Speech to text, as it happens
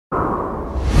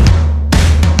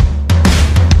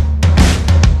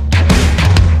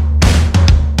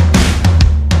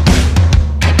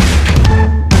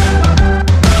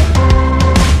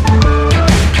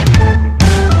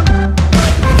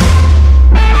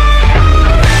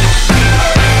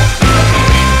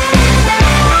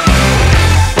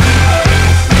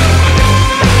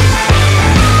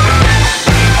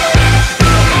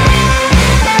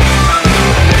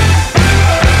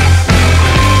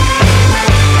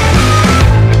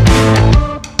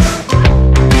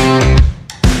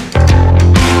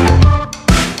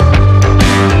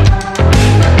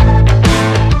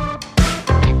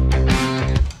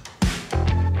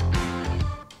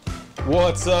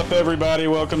up, everybody?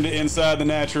 Welcome to Inside the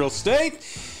Natural State.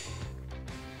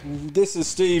 This is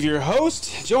Steve, your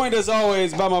host, joined as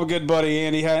always by my good buddy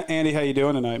Andy. Andy, how you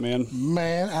doing tonight, man?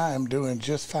 Man, I am doing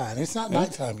just fine. It's not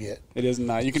nighttime yet. It is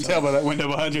night. You can tell by that window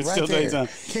behind you. It's Right still there. daytime.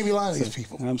 Can't be lying to these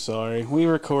people. I'm sorry. We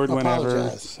record whenever.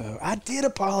 Apologize. So I did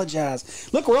apologize.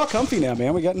 Look, we're all comfy now,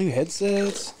 man. We got new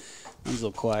headsets. I'm a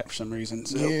little quiet for some reason.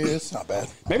 So Yeah, it's not bad.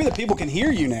 maybe the people can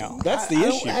hear you now. That's the I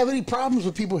issue. don't have any problems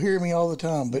with people hearing me all the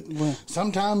time, but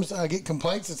sometimes I get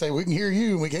complaints that say, we can hear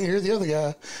you and we can't hear the other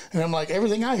guy. And I'm like,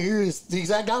 everything I hear is the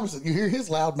exact opposite. You hear his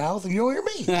loud mouth and you don't hear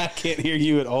me. I can't hear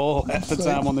you at all half the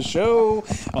time on the show,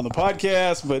 on the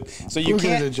podcast, but so you We'll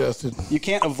get it can't adjusted. you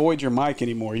can't avoid your mic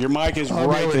anymore. Your mic is I'll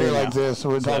be right over there here now. like this, so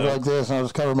we'll talk like this, and I'll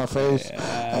just cover my face,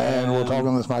 and we'll talk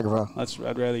on this microphone.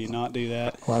 I'd rather you not do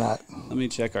that. Why not? Let me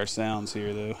check our sounds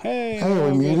here, though. Hey, Hey, we're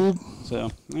we all good. muted. So,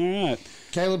 all right.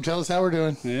 Caleb, tell us how we're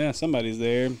doing. Yeah, somebody's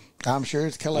there. I'm sure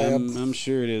it's Caleb. I'm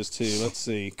sure it is, too. Let's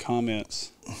see.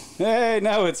 Comments. Hey,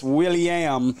 no, it's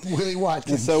William. Willie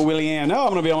Watkins. So, William. No,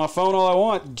 I'm going to be on my phone all I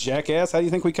want. Jackass, how do you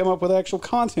think we come up with actual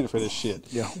content for this shit?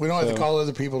 Yeah, we don't have to call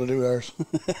other people to do ours.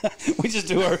 We just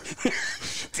do our...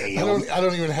 I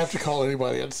don't even have to call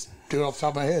anybody. I just do it off the top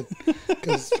of my head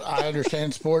because I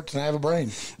understand sports and I have a brain.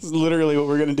 Literally what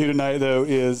we're going to do tonight, though,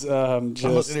 is just... I'm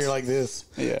gonna sit here like this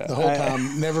the whole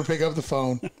time, never pick up the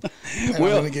phone, and I'm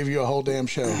going to give you a whole damn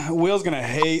show. Will's going to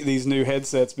hate these new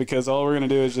headsets because all we're going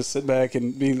to do is just sit back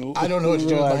and be... I don't know what to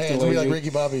do with my hands. I'll be like lazy. Ricky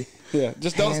Bobby. Yeah,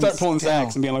 just don't Hands start pulling down.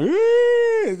 sacks and being like,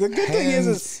 "Ooh." The good thing is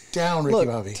Hands down, Ricky look,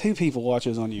 Bobby. 2 people watch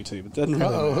us on YouTube. It doesn't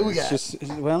really Uh-oh, who we matter. got? It's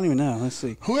just, well, I don't even know. Let's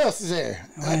see. Who else is there?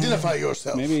 Identify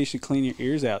yourself. Maybe you should clean your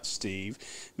ears out, Steve.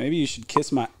 Maybe you should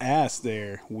kiss my ass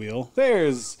there, Will.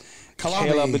 There's Calabi.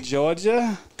 Caleb,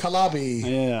 Georgia. Calabi,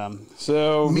 Yeah.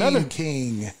 So Mean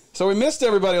King. So we missed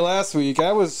everybody last week.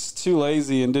 I was too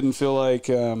lazy and didn't feel like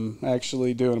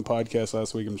actually doing a podcast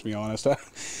last week. I'm to be honest.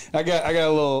 I got a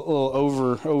little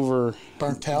over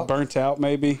Burnt out.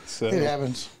 maybe. So It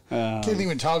happens. Can't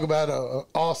even talk about an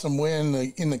awesome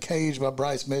win in the cage by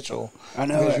Bryce Mitchell. I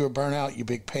know because it. you were burnt out, you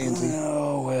big pansy.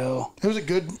 Oh well. It was a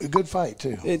good fight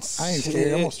too. I ain't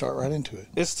scared. I'm gonna start right into it.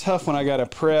 It's tough when I got to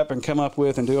prep and come up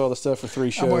with and do all the stuff for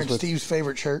 3 shows I'm wearing with, Steve's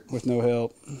favorite shirt. with no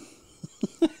help.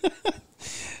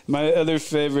 My other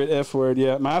favorite F word,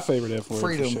 my favorite F word.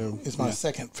 Freedom for sure. is my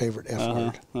second favorite F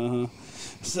word.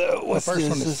 So what's The first this?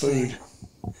 one is food.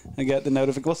 I got the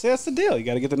notification. Well, see, that's the deal. You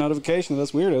got to get the notification that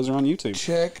us weirdos are on YouTube.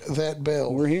 Check that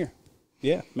bell. We're here.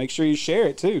 Yeah, make sure you share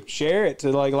it too. Share it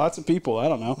to like lots of people. I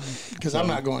don't know. Because I'm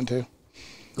not going to.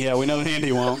 Yeah, we know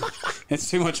Andy won't. It's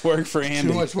too much work for Andy.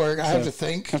 Too much work. I have to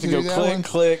think Have to to go do that click, one.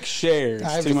 click, share. It's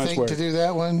I have too to much think work. to do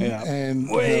that one. Yeah. And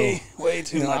way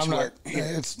too you know, much I'm work. not. Here,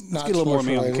 It's let's not get a little more of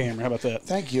me on the sports-related. camera. How about that?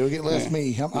 Thank you. Get less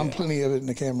me. I'm plenty of it in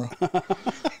the camera.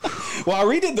 Well, I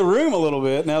redid the room a little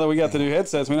bit. Now that we got the new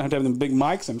headsets, we don't have to have them big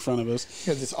mics in front of us.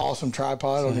 You got this awesome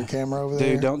tripod on your camera over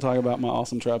there. Dude, don't talk about my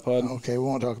awesome tripod. Okay, we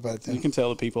won't talk about it then. You can tell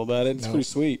the people about it. It's pretty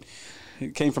sweet.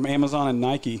 It came from Amazon and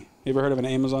Nike. You ever heard of an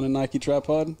Amazon and Nike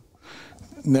tripod?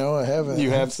 No, I haven't.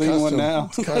 You have It's seen one custom. now.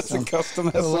 It's That's a custom. custom.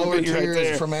 The That's lower right tier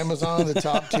there. is from Amazon. The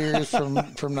top tier is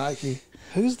from Nike.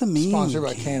 Who's the mean? Sponsored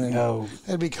by Canon. Oh,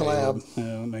 That'd be collab. yeah,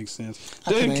 that makes sense.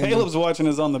 I can Dude, name Caleb's watching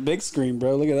us on the big screen,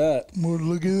 bro. Look at that. Well,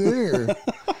 look at there.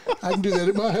 I can do that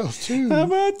at my house too. How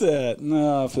about that?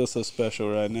 No, I feel so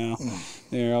special right now.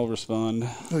 There, I'll respond.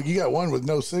 Look, you got one with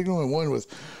no signal and one with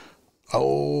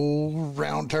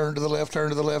round turn to the left, turn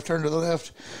to the left, turn to the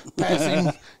left, passing.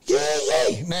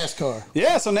 Yay! NASCAR.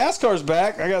 Yeah, so NASCAR's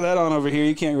back. I got that on over here.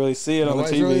 You can't really see it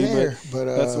Nobody's on the TV, really there, but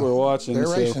but that's what we're watching. They're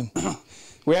so. racing.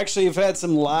 We actually have had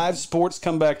some live sports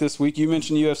come back this week. You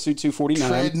mentioned UFC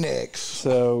 249. Treadnicks.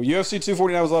 So UFC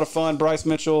 249 was a lot of fun. Bryce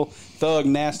Mitchell, Thug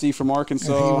Nasty from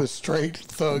Arkansas. And he was straight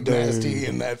thug nasty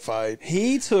in that fight.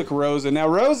 He took Rosa. Now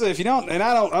Rosa, if you don't, and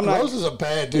I don't, I'm not. Rosa's a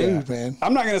bad dude, man.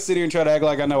 I'm not going to sit here and try to act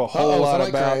like I know a whole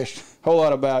somebody crashed.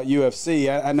 about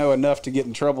UFC. I know enough to get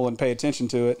in trouble and pay attention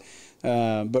to it.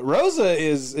 But Rosa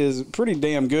is pretty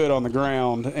damn good on the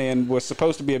ground and was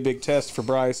supposed to be a big test for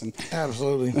Bryce. And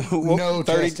Absolutely. well, No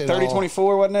 30, test at 30 all.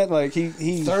 24, wasn't it? Like he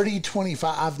 30-25.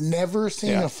 I've never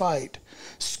seen Yeah. a fight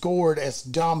scored as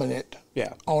dominant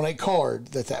Yeah. on a card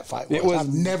that fight was. It was-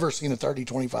 I've never seen a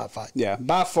 30-25 fight. Yeah,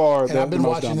 by far. And I've been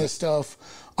watching this stuff,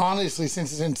 honestly,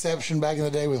 since its inception back in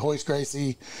the day with Hoist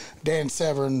Gracie, Dan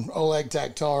Severn, Oleg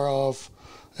Taktarov,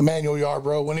 Emmanuel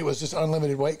Yarbrough, when it was just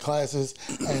unlimited weight classes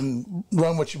and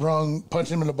run what you run, punch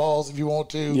him in the balls if you want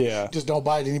to. Yeah. Just don't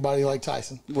bite anybody like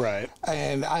Tyson. Right.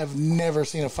 And I've never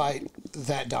seen a fight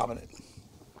that dominant.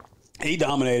 He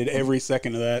dominated every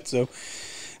second of that. So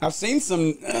I've seen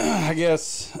some. I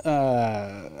guess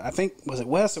I think was it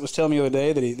Wes that was telling me the other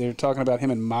day that they're talking about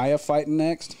him and Maya fighting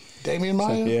next. Damian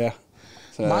Maya. Yeah.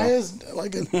 So, Maya's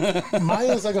like a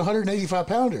 185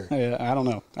 pounder. Yeah, I don't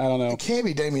know. It can't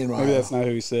be Damian Maya. Maybe that's not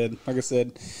who he said. Like I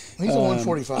said, he's a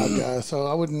 145 guy, so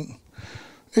I wouldn't.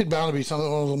 It's bound to be one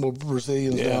of those little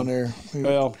Brazilians down there.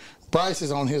 Well, Bryce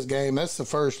is on his game. That's the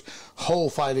first whole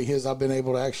fight of his I've been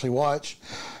able to actually watch,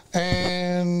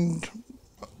 and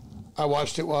I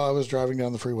watched it while I was driving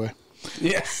down the freeway.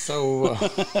 Yeah. So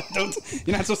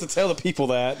you're not supposed to tell the people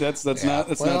that. That's not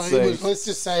safe. It was, let's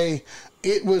just say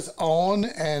it was on,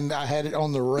 and I had it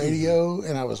on the radio,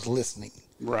 and I was listening.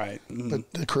 Right. Mm-hmm.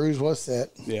 But the cruise was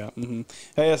set. Yeah. Mm-hmm.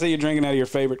 Hey, I see you're drinking out of your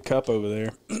favorite cup over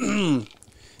there.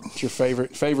 It's your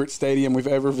favorite stadium we've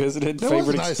ever visited. That favorite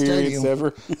was a nice experience stadium.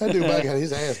 ever. That dude back got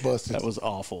his ass busted. That was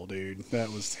awful, dude.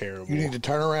 That was terrible. You need to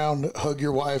turn around, hug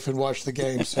your wife, and watch the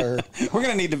game, sir. We're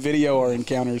gonna need to video our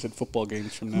encounters at football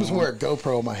games from now on. Just wear a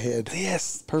GoPro on my head.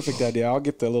 Yes, perfect idea. I'll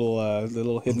get the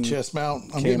little hidden Chest mount.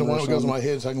 I'm getting the one that goes on my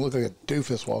head so I can look like a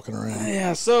doofus walking around.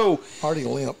 Yeah. So Already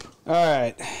limp. all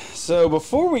right. So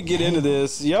before we get into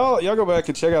this, y'all go back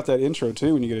and check out that intro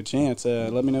too when you get a chance.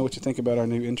 Let me know what you think about our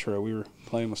new intro. We were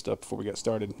playing with stuff before we got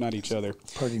started, not each other.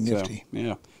 Pretty nifty.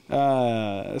 So,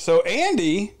 yeah. So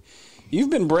Andy, you've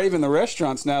been braving the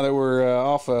restaurants now that we're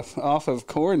off of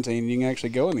quarantine. You can actually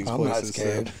go in these I'm places. not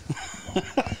scared. So.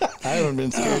 I haven't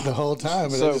been scared the whole time,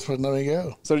 but I just wouldn't let me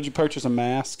go. So did you purchase a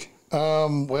mask?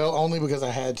 Well, only because I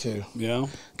had to. Yeah.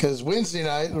 Because Wednesday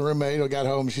night, the roommate got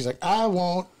home, and she's like, I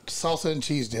want salsa and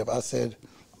cheese dip. I said,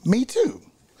 me too.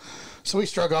 So we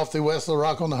struck off through West Little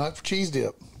Rock on the hunt for cheese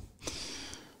dip.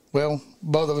 Well,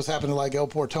 both of us happen to like El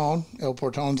Porton. El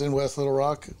Porton's in West Little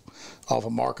Rock, off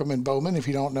of Markham and Bowman, if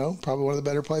you don't know. Probably one of the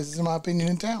better places, in my opinion,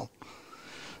 in town.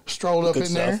 Strolled up Good in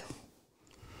stuff.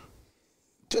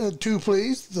 there. Two,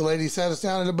 please. The lady sat us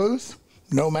down at a booth.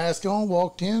 No mask on.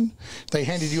 Walked in. They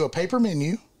handed you a paper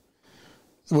menu,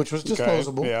 which was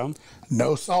disposable. Okay, yeah.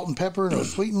 No salt and pepper, no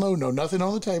sweet and low, no nothing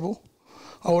on the table.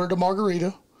 I ordered a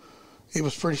margarita. It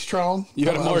was pretty strong. You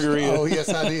had a margarita. Oh, yes,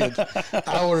 I did.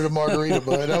 I ordered a margarita,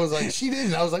 bud. I was like, she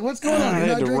didn't. I was like, what's going on? I You're had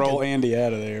not to drinking. roll Andy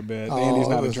out of there, but Andy's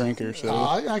not a drinker, so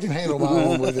I can handle my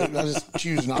own with it. I just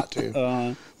choose not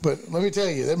to. But let me tell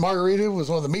you, that margarita was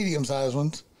one of the medium-sized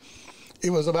ones. It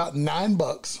was about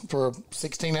 $9 for a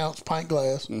 16-ounce pint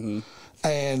glass,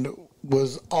 and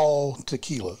was all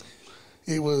tequila.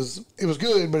 It was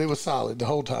good, but it was solid the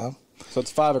whole time. So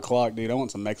it's 5 o'clock, dude. I want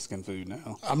some Mexican food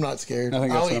now. I'm not scared. I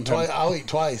think that's what I'm having. I'll eat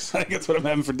twice. I think that's what I'm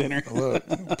having for dinner. Look,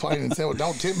 plain and simple.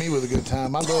 Don't tip me with a good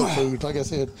time. I love food. Like I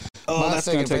said, my that's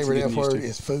gonna second take some favorite getting F used word to.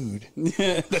 is food.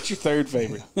 Yeah, that's your third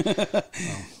favorite.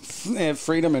 Yeah,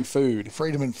 freedom and food.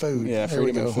 Freedom and food. Yeah, there we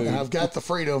freedom go. and food. And I've got the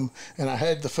freedom, and I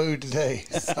had the food today.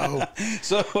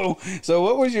 So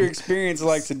what was your experience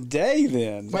like today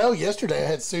then? Well, yesterday I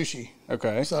had sushi.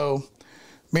 Okay. So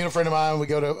me and a friend of mine, we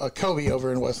go to a Kobe over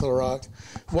in West Little Rock.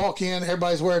 Walk in,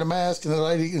 everybody's wearing a mask, and the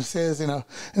lady says in a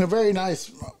very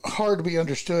nice, hard to be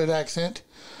understood accent,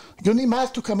 "You need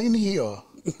mask to come in here."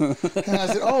 And I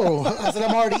said,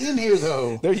 I'm already in here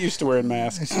though. They're used to wearing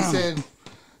masks. And she said,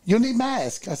 "You need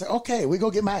mask." I said, "Okay, we go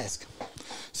get mask."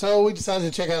 So we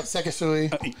decided to check out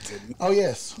Sekisui. You didn't. Oh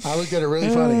yes, I looked at it really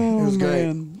funny. It was great.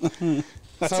 Man.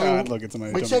 That's So how I'd look at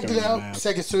somebody. we who told checked me it to come in a out. mask.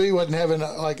 Sekisui wasn't having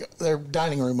their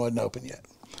dining room wasn't open yet.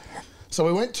 So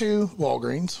we went to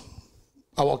Walgreens.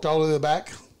 I walked all the way to the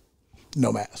back,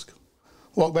 no mask.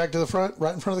 Walked back to the front,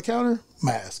 right in front of the counter,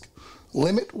 mask.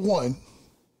 Limit 1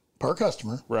 per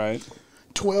customer. Right.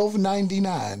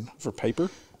 $12.99 For paper?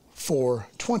 for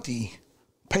 20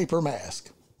 paper masks.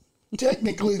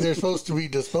 Technically, they're supposed to be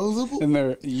disposable. And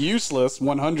they're useless,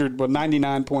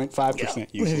 99.5%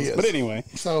 useless. It is. But anyway.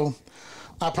 So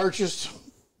I purchased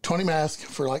 20 masks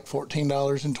for like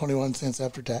 $14.21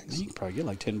 after tax. You can probably get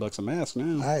like $10 a mask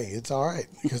now. Hey, it's all right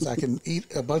because I can eat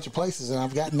a bunch of places and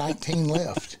I've got 19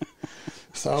 left.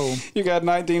 So You got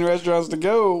 19 restaurants to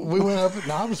go. we went up and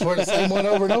I was wearing the same one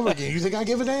over and over again. You think I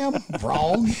give a damn?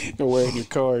 Wrong. You'll wear it in your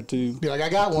car, too. Be like, I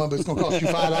got one, but it's going to cost you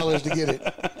 $5 to get it.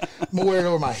 I'm going to wear it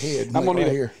over my head. I'm like gonna right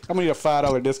need here. a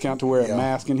 $5 discount to wear a Yeah.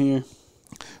 mask in here.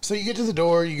 So you get to the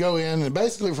door, you go in, and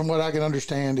basically from what I can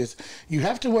understand is you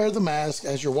have to wear the mask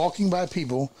as you're walking by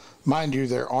people. Mind you,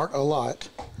 there aren't a lot.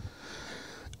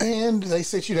 And they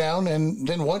sit you down, and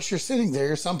then once you're sitting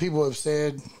there, some people have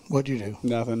said, what'd you do?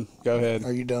 Nothing. Go ahead.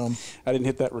 Are you dumb? I didn't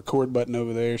hit that record button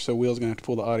over there, so Will's gonna have to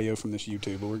pull the audio from this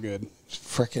YouTube, but we're good. It's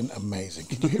freaking amazing.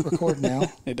 Can you hit record now?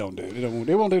 It don't do it.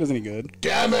 It won't do us any good.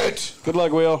 Damn it! Good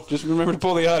luck, Will. Just remember to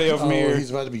pull the audio from Oh, here. he's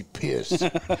about to be pissed.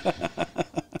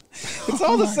 It's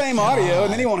all the same audio,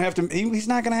 and then he won't have to. He's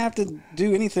not going to have to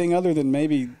do anything other than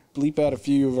maybe bleep out a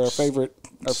few of our favorite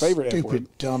F word. Stupid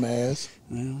dumbass.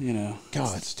 Well,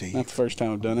 God, Steve. not the first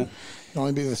time I've done it. It'll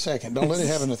only be the second. Don't let it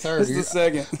happen the third. This is the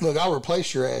second. Look, I'll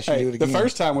replace your ass. You do it The again.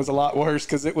 first time was a lot worse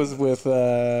because it was with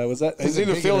was that it was a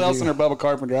either big Phil interview. Elson or Bubba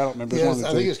Carpenter. I don't remember. Yes, One of the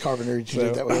I think two. it's Carpenter. You So,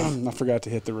 did that with. I forgot to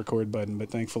hit the record button, but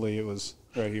thankfully it was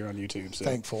right here on YouTube. So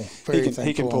Thankful. Very he can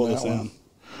thankful pull on this that one. down.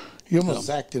 You almost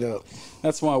zacked it up.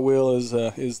 That's why Will is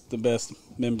the best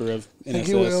member of NSS. Thank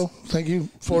you, Will. Thank you,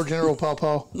 Floor General Paw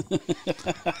Paw.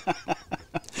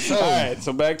 So, All right,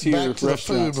 so back to your back to the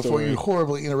restaurant food before story. you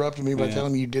horribly interrupted me by Yeah.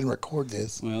 telling me you didn't record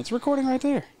this. Well, it's recording right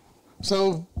there.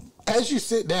 So, as you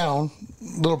sit down,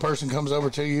 little person comes over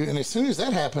to you, and as soon as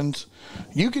that happens,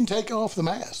 you can take off the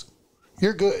mask.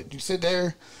 You're good. You sit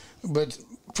there, but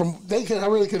I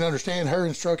really couldn't understand her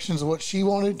instructions of what she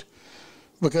wanted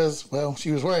because, well,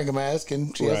 she was wearing a mask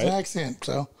and she has an Right. accent.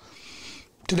 So,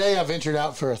 today I ventured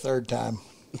out for a third time.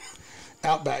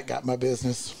 Outback got my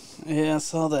business. Yeah, I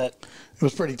saw that. It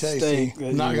was pretty tasty. Steak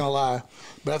that Not you- gonna lie,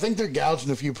 but I think they're gouging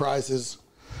a few prices.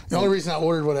 The only reason I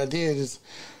ordered what I did is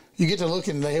you get to look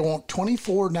and they want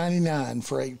 $24.99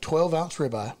 for a 12-ounce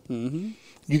ribeye. Mm-hmm.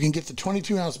 You can get the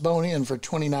 22-ounce bone in for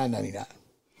 $29.99.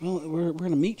 Well, we're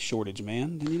in a meat shortage,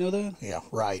 man. Didn't you know that? Yeah,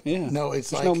 right. Yeah. No, it's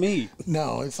There's like no meat.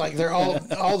 No, it's like they're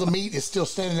all the meat is still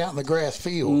standing out in the grass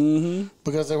field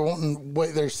because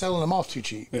they're selling them off too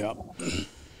cheap. Yeah.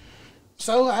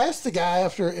 So I asked the guy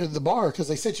after at the bar because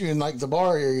they set you in like the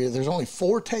bar area. There's only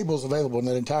 4 tables available in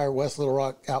that entire West Little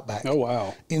Rock Outback. Oh,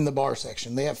 wow. In the bar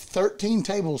section, they have 13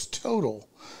 tables total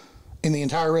in the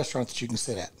entire restaurant that you can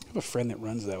sit at. I have a friend that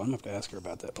runs that one. I'm going to have to ask her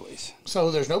about that place.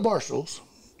 So there's no bar stools.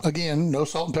 Again, no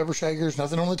salt and pepper shakers,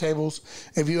 nothing on the tables.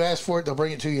 If you ask for it, they'll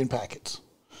bring it to you in packets.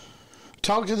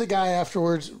 Talked to the guy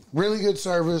afterwards. Really good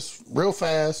service, real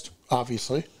fast,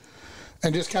 obviously.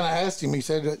 And just kind of asked him. He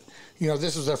said that,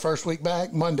 this was their first week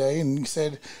back, Monday, and he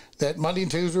said that Monday and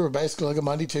Tuesday were basically like a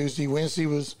Monday, Tuesday. Wednesday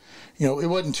was, it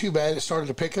wasn't too bad. It started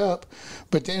to pick up.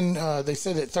 But then they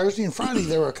said that Thursday and Friday,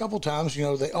 there were a couple times,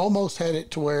 they almost had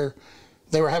it to where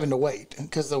they were having to wait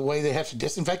because the way they have to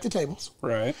disinfect the tables.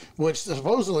 Right. Which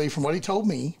supposedly, from what he told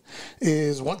me,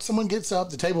 is once someone gets up,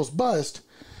 the table's bust.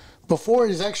 Before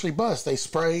it is actually bust, they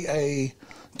spray a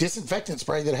disinfectant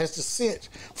spray that has to sit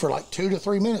for like 2 to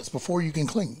 3 minutes before you can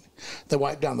clean. They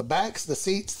wipe down the backs, the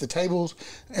seats, the tables,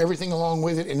 everything along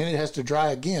with it, and then it has to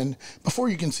dry again before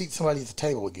you can seat somebody at the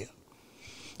table again.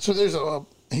 So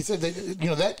he said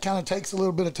that, that kind of takes a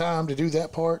little bit of time to do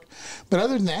that part. But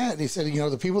other than that, he said,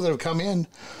 the people that have come in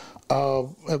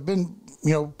have been,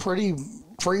 pretty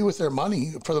free with their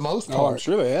mony for the most part. Oh, I'm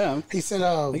sure they have. He said,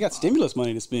 They got stimulus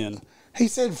money to spend. he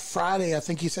said Friday, I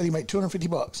think he said he made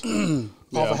 $250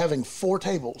 off of having 4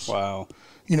 tables. Wow.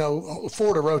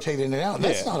 4 to rotate in and out.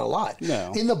 That's Yeah. not a lot.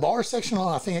 No. In the bar section,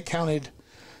 I think it counted,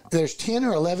 there's 10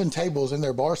 or 11 tables in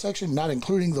their bar section, not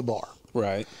including the bar.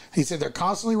 Right. He said they're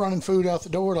constantly running food out the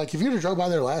door. Like if you'd have drove by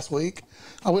there last week,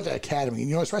 I went to Academy.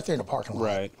 It's right there in the parking lot.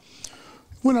 Right.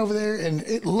 Went over there, and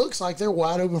it looks like they're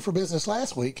wide open for business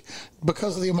last week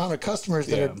because of the amount of customers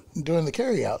that are doing the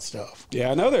carry-out stuff. Yeah,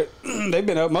 I know that they've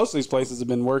been most of these places have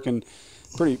been working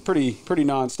pretty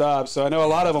nonstop. So I know a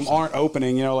lot of them aren't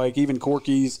opening. Like even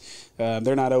Corky's,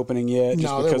 they're not opening yet just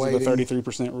No, they're because of the waiting.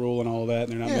 33% rule and all that,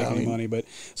 and they're not Yeah, making I any mean- money. But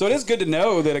so it is good to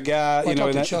know that a guy, I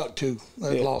talked to that- Chuck too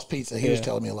at Lost Pizza. He was Yeah.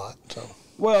 telling me a lot. So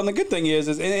Well, and the good thing is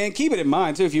and keep it in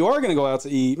mind too. If you are going to go out to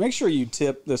eat, make sure you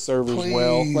tip the servers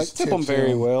well. Please Like tip tip them very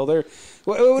them. well. They're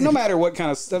no matter what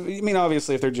kind of stuff. I mean,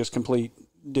 obviously, if they're just complete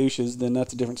douches, then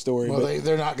that's a different story. well, but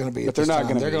they're not going to be. but they're not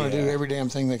going to. They're be, going to do yeah. every damn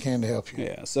thing they can to help you.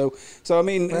 yeah, so I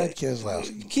mean, Brad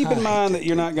Keselowski. keep I in hate mind that that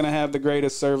you're not going to have the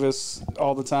greatest service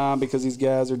all the time because these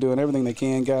guys are doing everything they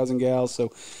can, guys and gals.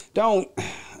 So don't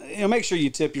make sure you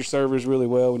tip your servers really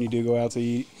well when you do go out to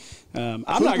eat. I'm Food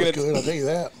not was going good. I'll tell you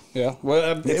that. Yeah,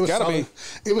 well, It it's was got to solid.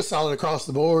 be. It was solid across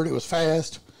the board. It was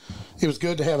fast. It was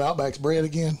good to have Outback's bread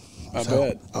again. I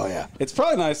bet. Oh yeah. It's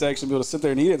probably nice to actually be able to sit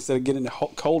there and eat it instead of getting it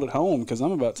cold at home because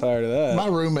I'm about tired of that. My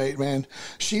roommate, man,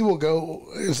 she will go.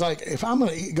 It's like if I'm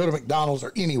going to go to McDonald's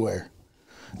or anywhere,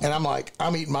 and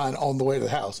I'm eating mine on the way to the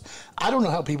house. I don't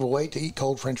know how people wait to eat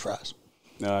cold French fries.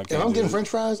 No, I If can't I'm do getting it. French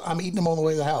fries, I'm eating them on the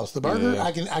way to the house. The burger, Yeah.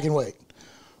 I can wait.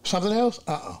 Something else,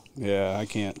 Yeah, I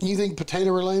can't. Anything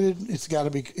potato related, it's got to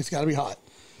be hot.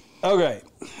 Okay,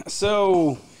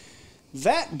 so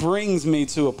that brings me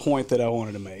to a point that I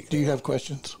wanted to make. Do you have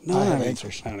questions? No, I I have don't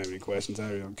answers. I don't have any questions. I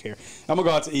really don't care. I'm gonna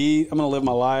go out to eat. I'm gonna live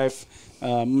my life.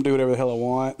 I'm gonna do whatever the hell I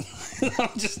want.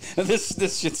 I'm just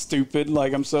this shit's stupid.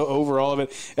 Like, I'm so over all of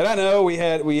it. And I know we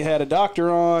had a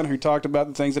doctor on who talked about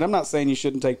the things. And I'm not saying you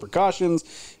shouldn't take precautions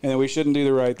and that we shouldn't do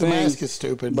the right thing. The mask is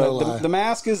stupid. But No lie. the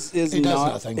mask is It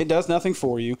not. does nothing. It does nothing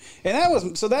for you. And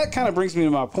that kind of brings me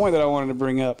to my point that I wanted to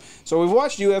bring up. So we've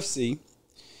watched UFC.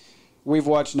 We've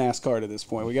watched NASCAR to this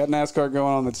point. We got NASCAR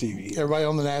going on the TV. Everybody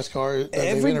on the NASCAR that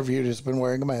they've interviewed has been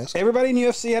wearing a mask. Everybody in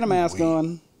UFC had a mask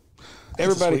on.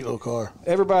 It's a sweet little car.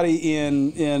 Everybody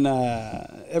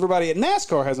everybody at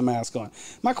NASCAR has a mask on.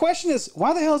 My question is,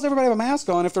 why the hell does everybody have a mask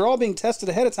on if they're all being tested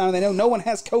ahead of time and they know no one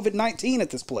has COVID-19 at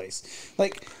this place?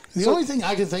 Like, The only thing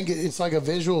I can think, it's like a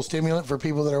visual stimulant for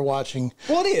people that are watching.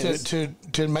 Well, it is.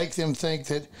 To make them think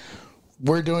that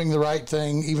we're doing the right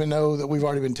thing, even though that we've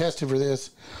already been tested for this.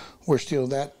 We're still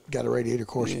got a radiator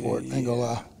course for it. Ain't gonna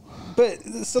lie. But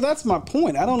so that's my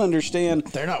point. I don't understand.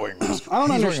 They're not wearing masks. I don't He's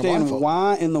wearing a understand blindfold.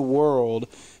 why in the world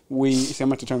we. See, I'm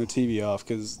going to have to turn the TV off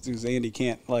because Andy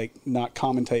can't not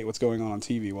commentate what's going on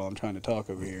TV while I'm trying to talk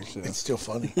over here. So. It's still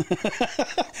funny.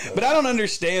 But I don't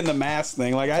understand the mask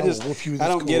thing. Like, I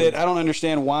don't get it. I don't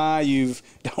understand why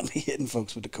don't be hitting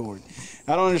folks with the cord.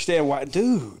 I don't understand why,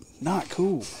 dude. Not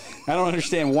cool. I don't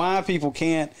understand why people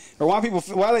can't, or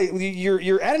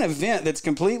you're at an event that's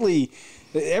completely.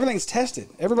 Everything's tested.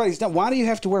 Everybody's done. Why do you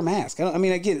have to wear masks?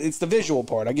 I get it. It's the visual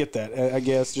part. I get that. I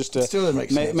guess just to Still doesn't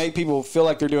make sense. make people feel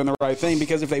like they're doing the right thing.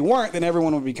 Because if they weren't, then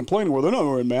everyone would be complaining. Well, they're not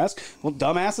wearing masks. Well,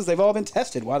 dumbasses, they've all been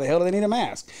tested. Why the hell do they need a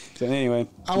mask? So anyway,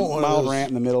 I want one mild of those, rant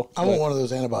in the middle. I want one of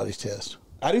those antibodies tests.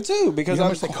 I do too because You know how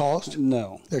much they cost?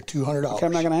 No, They're $200. okay,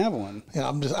 I'm not going to have one. Yeah,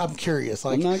 I'm curious.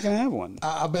 Like, I'm not going to have one.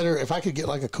 I better if I could get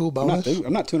like a cool I'm bonus.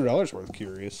 not $200 worth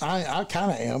curious. I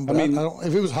kind of am, but I mean- I don't.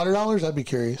 If it was $100, I'd be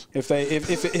curious.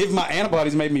 If my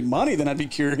antibodies made me money, then I'd be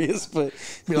curious. But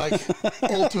Be like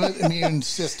ultimate immune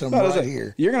system right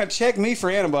here. You're going to check me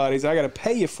for antibodies. I got to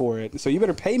pay you for it. So you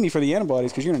better pay me for the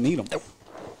antibodies because you're going to need them.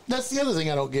 That's the other thing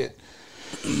I don't get.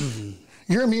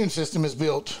 Your immune system is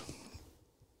built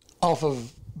off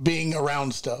of being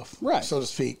around stuff, Right. so to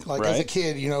speak. Like as a Right.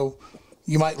 kid,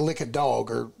 you might lick a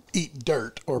dog or eat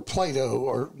dirt or Play-Doh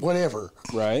or whatever.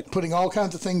 Right. Putting all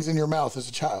kinds of things in your mouth as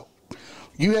a child.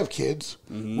 You have kids.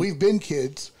 We've been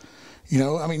kids.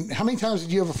 How many times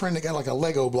did you have a friend that got like a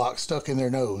Lego block stuck in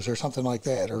their nose or something like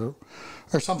that, or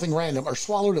something random, or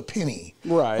swallowed a penny,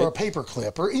 Right. or a paper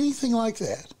clip, or anything like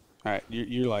that? All right,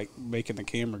 you're like making the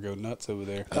camera go nuts over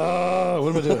there.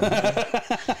 What am I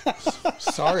doing?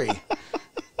 Sorry.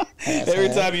 Every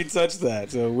time you touch that,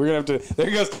 so we're gonna have to.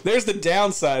 There goes. There's the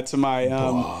downside to my.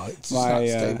 It's not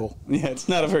stable. Yeah, it's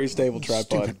not a very stable tripod.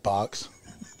 Stupid box.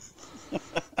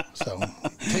 So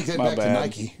take that My back bad. to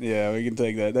Nike. Yeah, we can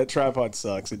take that. That tripod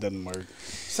sucks. It doesn't work.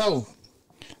 So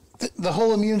the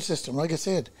whole immune system, like I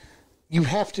said, you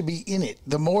have to be in it.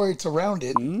 The more it's around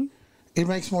it, it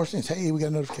makes more sense. Hey, we got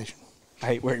a notification. I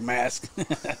hate wearing masks.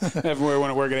 Everywhere when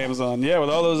I work at Amazon. Yeah, with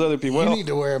all those other people. You Well, need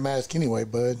to wear a mask anyway,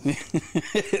 bud.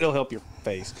 it'll help your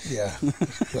face. Yeah.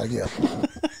 Yeah.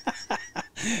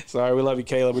 Sorry, we love you,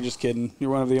 Caleb. We're just kidding.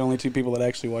 You're one of the only two people that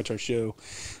actually watch our show.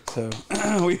 So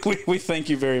we thank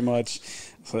you very much.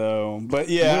 So, but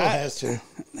yeah, Will has to.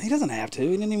 he doesn't have to. He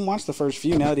didn't even watch the first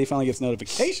few. Now that he finally gets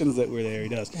notifications that we're there, he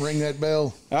does. Ring that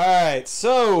bell. All right.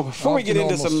 So before we Off get to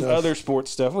into normal some stuff. other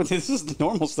sports stuff, this is the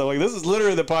normal stuff. Like, this is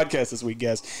literally the podcast this week,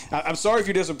 guys. I'm sorry if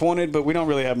you're disappointed, but we don't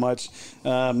really have much.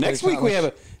 Next week we have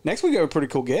a pretty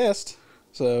cool guest.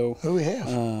 So Who we have?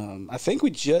 I think we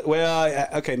just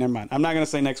okay. Never mind. I'm not going to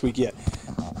say next week yet.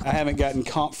 I haven't gotten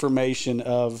confirmation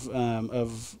of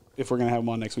if we're going to have him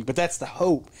on next week, but that's the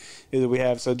hope is that we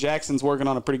have. So Jackson's working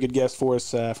on a pretty good guest for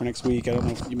us for next week. I don't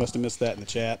know if you must have missed that in the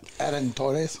chat. Adam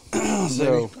Torres.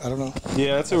 So I don't know.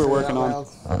 yeah, that's who we're working on.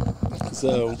 Loud.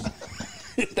 So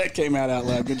that came out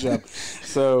loud. Good job.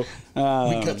 So We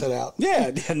cut that out.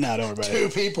 yeah, no, don't worry about Two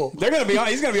it. people. They're gonna be on.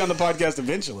 He's gonna be on the podcast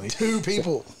eventually. Two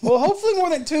people. Well, hopefully more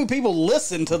than two people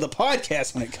listen to the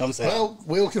podcast when it comes out. Well,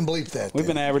 Will can bleep that. We've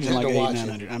been averaging like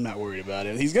 900. I'm not worried about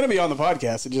it. He's going to be on the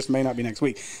podcast. It just may not be next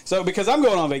week. So because I'm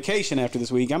going on vacation after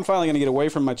this week, I'm finally going to get away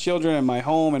from my children and my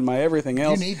home and my everything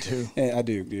else. You need to. Yeah, I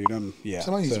do, dude.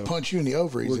 Somebody needs to punch you in the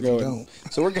ovaries if you don't.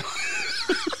 So we're going.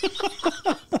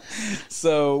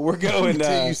 So we're going.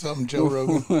 Tell you something, Joe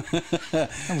Rogan. I'm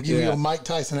gonna give you a Mike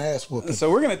Tyson ass whooping.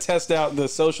 So we're going to test out the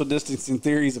social distancing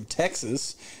theories of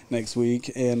Texas next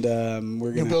week, and we're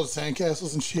You going to build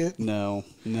sandcastles and shit. No,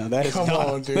 that is Come not.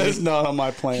 on, dude. That is not on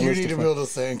my plan. You list need to of build a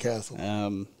sandcastle.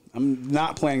 I'm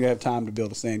not planning to have time to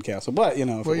build a sandcastle, but if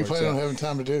What are it you works planning out. on having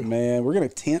time to do? Man, we're gonna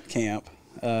tent camp.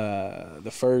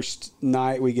 the first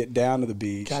night we get down to the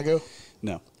beach. Can I go?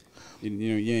 No. You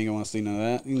ain't gonna want to see none of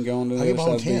that. You can go on to the I'll other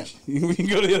side of the beach. You can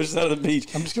go to the other side of the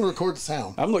beach. I'm just gonna record the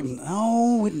sound. I'm looking.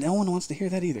 No, no one wants to hear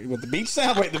that either. But the beach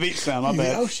sound. Wait, the beach sound. My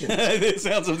bad. The ocean. The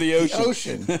sounds of the ocean. The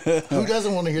ocean. Who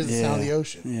doesn't want to hear the sound of the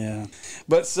ocean? Yeah.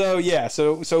 But so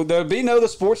there'll be no the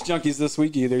sports junkies this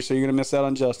week either. So you're gonna miss out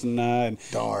on Justin and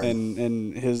I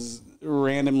and his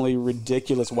randomly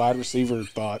ridiculous wide receiver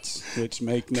thoughts, which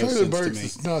make no sense Burks to me.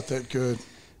 is not that good.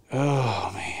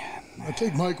 Oh man. I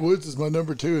take Mike Woods as my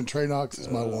number 2 and Trey Knox as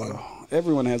my 1.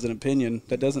 Everyone has an opinion.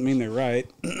 That doesn't mean they're right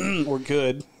or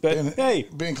good. But hey,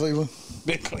 Ben Cleveland.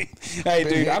 Hey,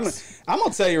 dude, I'm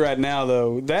gonna tell you right now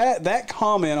though that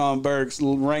comment on Burks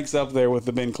ranks up there with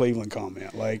the Ben Cleveland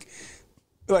comment. Like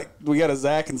we got a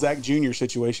Zach and Zach Jr.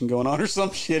 situation going on or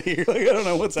some shit here. Like I don't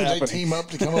know what's happening. Did they team up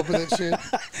to come up with that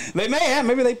shit? They may have.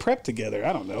 Maybe they prep together.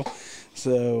 I don't know.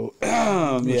 So,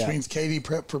 which means Katie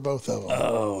prepped for both of them.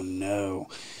 Oh no!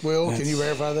 Will, can you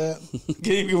verify that?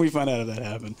 Can we find out if that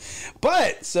happened?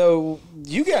 But so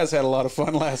you guys had a lot of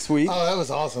fun last week. Oh, that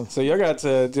was awesome. So y'all got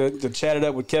to chat it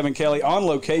up with Kevin Kelly on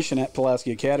location at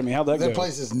Pulaski Academy. How'd that go? That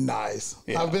place is nice.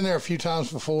 Yeah. I've been there a few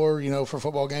times before, for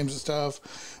football games and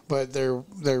stuff. But their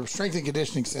strength and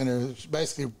conditioning center is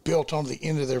basically built onto the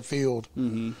end of their field.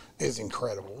 Is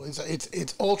incredible.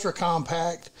 It's ultra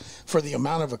compact for the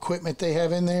amount of equipment they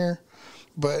have in there,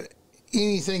 but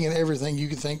anything and everything you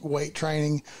can think weight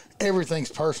training,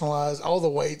 everything's personalized. All the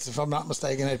weights, if I'm not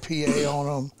mistaken, had PA on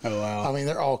them. Oh wow! I mean,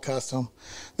 they're all custom.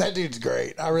 That dude's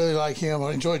great. I really like him.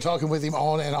 I enjoy talking with him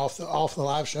on and off the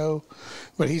live show.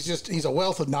 But he's a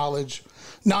wealth of knowledge.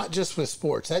 Not just with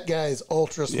sports. That guy is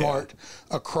ultra smart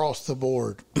across the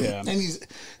board. Yeah. And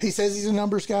he says he's a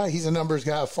numbers guy. He's a numbers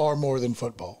guy far more than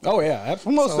football. Oh, yeah.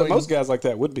 Most guys like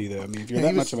that would be, though. I mean, if you're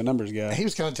that much of a numbers guy. He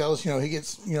was going to tell us, he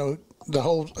gets, the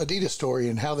whole Adidas story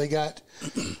and how they got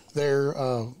their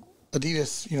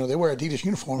Adidas, they wear Adidas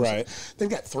uniforms. Right. They've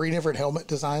got 3 different helmet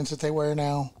designs that they wear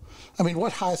now. I mean,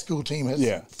 what high school team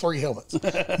has 3 helmets?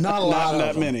 Not a lot of them.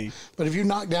 Not many. But if you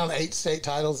knock down 8 state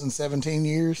titles in 17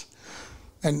 years...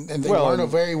 And they weren't a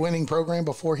very winning program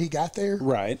before he got there.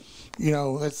 Right.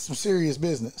 That's some serious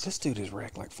business. This dude has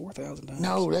wrecked like 4,000 times.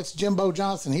 No, that's Jimbo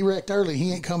Johnson. He wrecked early.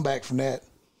 He ain't come back from that.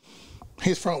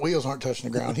 His front wheels aren't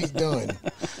touching the ground. He's done.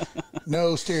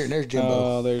 No steering. There's Jimbo.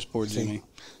 Oh, there's poor Jimmy.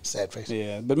 Sad face.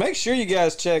 Yeah, but make sure you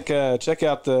guys check out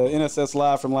the NSS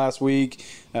Live from last week.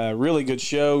 Really good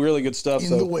show, really good stuff.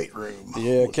 In the weight room.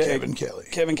 Yeah, with Kevin Kelly.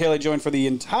 Kevin Kelly joined for the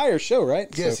entire show, right?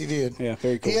 Yes, he did. Yeah,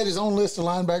 very cool. He had his own list of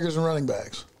linebackers and running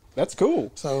backs. That's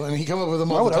cool. So, and he come up with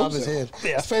them off the top of his head.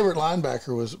 Yeah. His favorite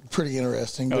linebacker was pretty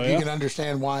interesting, but you can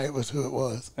understand why it was who it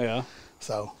was. Yeah.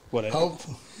 So, whatever.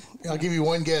 I'll give you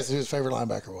one guess who his favorite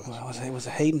linebacker was. Well, was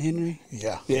it Hayden Henry?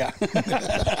 Yeah. Yeah.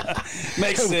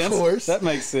 Makes sense. Of course. That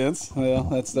makes sense. Well,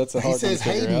 that's a hard one to He says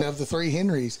figure Hayden out. of the 3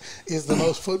 Henrys is the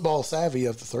most football savvy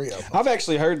of the 3 of them. I've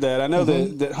actually heard that. I know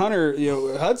that Hunter,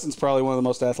 Hudson's probably one of the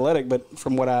most athletic, but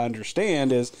from what I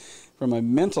understand is from a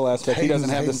mental aspect, he doesn't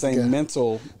have the same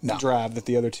mental drive that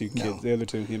the other two kids, the other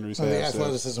 2 Henrys have. The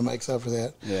athleticism makes up for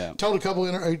that. Yeah.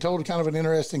 He told kind of an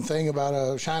interesting thing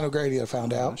about Shine O'Grady I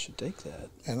found out. I should take that.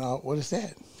 And what is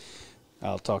that?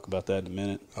 I'll talk about that in a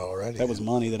minute. Alrighty. That was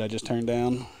money that I just turned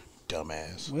down.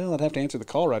 Dumbass. Well, I'd have to answer the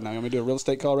call right now. You want me to do a real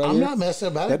estate call right I'm here? not messing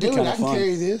about That'd it. be Do it. kinda I can fun.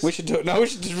 carry this. We should do it. No, we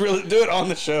should just really do it on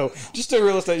the show. Just do a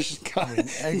real estate call.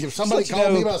 If somebody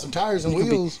called me about some tires and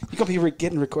wheels. You could be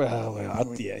getting recorded. Oh,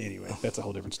 well, yeah, anyway, that's a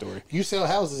whole different story. You sell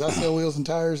houses. I sell wheels and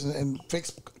tires and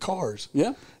fix cars.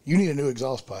 Yeah. You need a new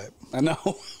exhaust pipe. I know.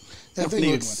 That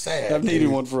thing looks sad. I've needed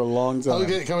one for a long time. I look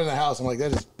at it coming in the house. I'm like,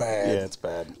 that is bad. Yeah, it's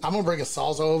bad. I'm going to bring a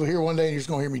Sawzall over here one day and you're just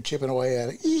going to hear me chipping away at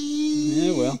it.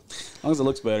 Yeah, well, as long as it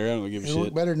looks better, I don't give a shit. It'll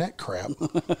look better than that crap.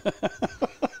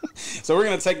 So we're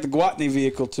going to take the Gwatney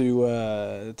vehicle to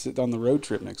on the road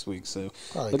trip next week. So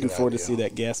Probably looking good forward to idea. see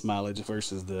that gas mileage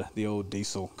versus the old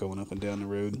diesel going up and down the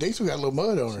road. Diesel got a little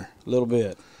mud on her. A little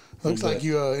bit. Looks like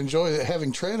you enjoy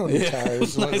having tread on your tires.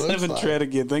 It's is what it nice looks having like. tread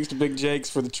again. Thanks to Big Jake's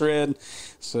for the tread.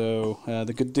 So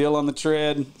the good deal on the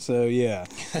tread. So yeah,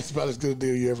 That's about as good a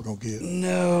deal you're ever going to get.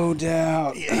 no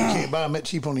doubt. Yeah, you can't buy them that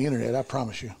cheap on the internet, I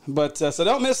promise you. But so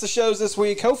don't miss the shows this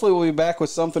week. Hopefully we'll be back with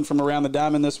something from Around the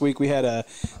Diamond this week. We had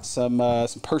some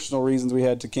personal reasons we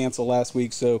had to cancel last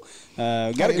week, so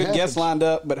got a good guest lined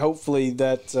up. But hopefully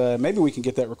that maybe we can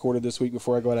get that recorded this week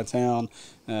before I go out of town.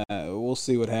 We'll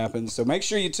see what happens. So make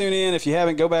sure you tune tune in. If you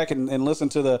haven't, go back and listen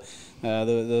to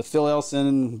the Phil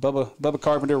Elson, Bubba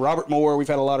Carpenter, Robert Moore. We've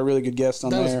had a lot of really good guests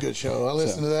on there. That was a good show. I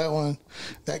listened to that one.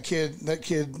 That kid,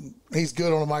 he's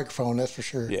good on a microphone, that's for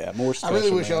sure. Yeah, more special, I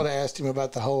really wish y'all had asked him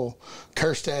about the whole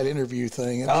Kerstad interview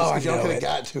thing. Y'all could have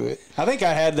got to it. I think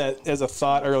I had that as a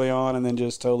thought early on and then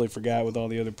just totally forgot with all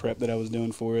the other prep that I was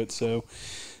doing for it. So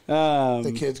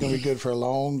the kid's going to be good for a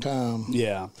long time.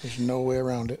 Yeah. There's no way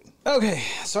around it. Okay,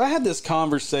 so I had this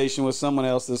conversation with someone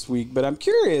else this week, but I'm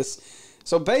curious.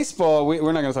 So baseball,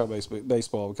 we're not going to talk about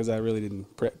baseball because I really didn't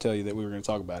tell you that we were going to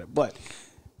talk about it. But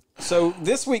so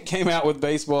this week came out with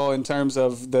baseball in terms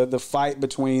of the fight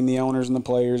between the owners and the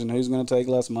players and who's going to take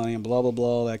less money and blah, blah,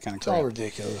 blah, that kind of crap. It's all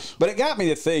ridiculous. But it got me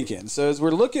to thinking. So as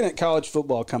we're looking at college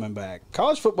football coming back,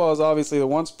 college football is obviously the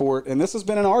one sport, and this has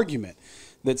been an argument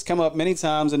that's come up many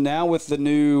times, and now with the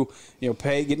new,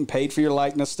 getting paid for your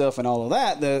likeness stuff and all of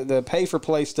that, the pay for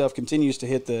play stuff continues to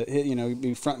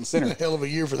be front and center. Hell of a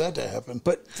year for that to happen.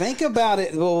 But think about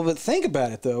it. Well, think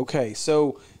about it though. Okay,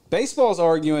 so baseball's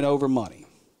arguing over money.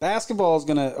 Basketball is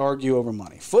going to argue over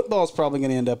money. Football is probably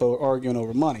going to end up arguing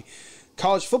over money.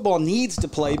 College football needs to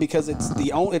play because it's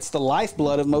the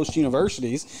lifeblood of most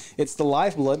universities. It's the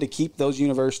lifeblood to keep those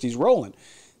universities rolling.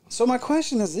 So my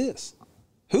question is this.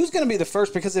 Who's going to be the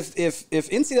first? Because if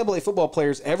NCAA football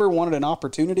players ever wanted an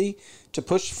opportunity to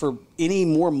push for any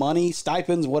more money,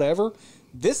 stipends, whatever,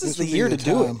 this is the year to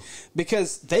do it.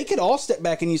 Because they could all step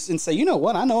back and say, you know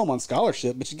what, I know I'm on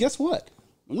scholarship, but guess what?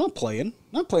 I'm not playing.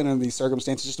 I'm not playing under these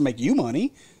circumstances just to make you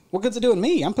money. What good's it doing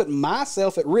me? I'm putting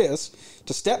myself at risk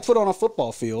to step foot on a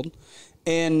football field,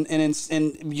 and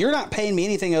you're not paying me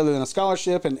anything other than a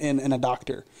scholarship and a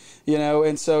doctor.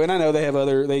 And I know they have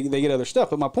they get other stuff,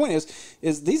 but my point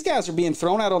is these guys are being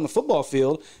thrown out on the football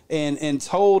field and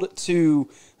told to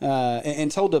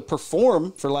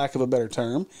perform, for lack of a better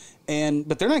term,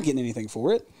 but they're not getting anything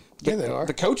for it. Yeah, they are.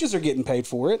 The coaches are getting paid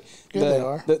for it. Yeah, they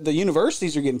are. The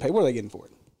universities are getting paid. What are they getting for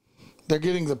it? They're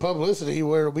getting the publicity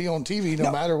where it'll be on TV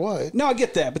no matter what. No, I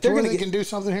get that, but they can do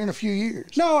something here in a few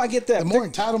years. No, I get that. The more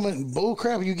entitlement and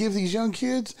bullcrap you give these young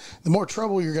kids, the more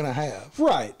trouble you're going to have.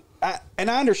 Right. And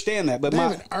I understand that, but they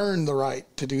haven't earned the right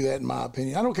to do that, in my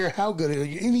opinion. I don't care how good at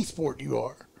any sport you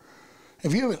are.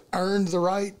 If you haven't earned the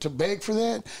right to beg for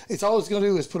that, it's all it's going to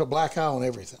do is put a black eye on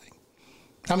everything.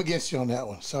 I'm against you on that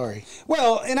one. Sorry.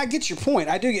 Well, and I get your point.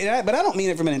 I do, but I don't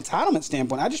mean it from an entitlement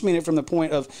standpoint. I just mean it from the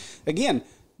point of, again,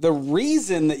 the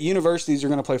reason that universities are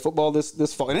going to play football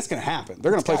this fall, and it's going to happen.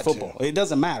 They're going to play football. It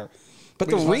doesn't matter. But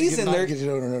the reason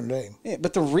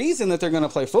but the reason that they're going to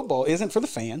play football isn't for the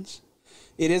fans.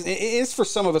 It is for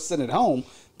some of us sitting at home,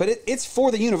 but it's for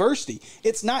the university.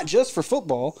 It's not just for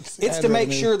football. It's to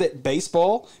make sure that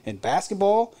baseball and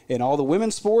basketball and all the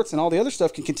women's sports and all the other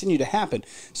stuff can continue to happen.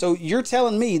 So you're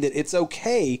telling me that it's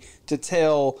okay to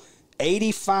tell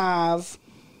 85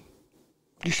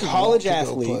 college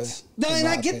athletes. No, and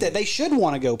I get that they should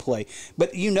want to go play,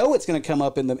 but it's going to come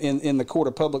up in the court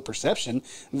of public perception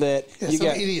that some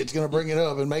idiot's going to bring it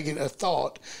up and make it a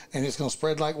thought, and it's going to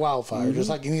spread like wildfire, just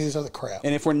like any of this other crap.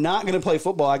 And if we're not going to play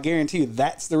football, I guarantee you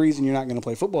that's the reason you're not going to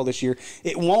play football this year.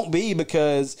 It won't be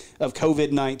because of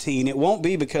COVID-19. It won't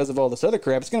be because of all this other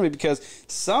crap. It's going to be because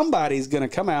somebody's going to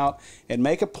come out and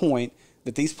make a point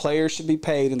that these players should be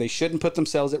paid and they shouldn't put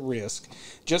themselves at risk.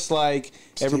 Just like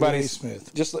everybody's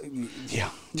Smith.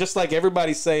 Just like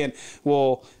everybody's saying,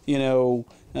 well, why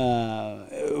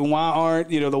aren't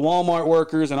the Walmart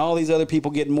workers and all these other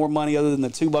people getting more money other than the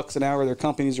 $2 an hour their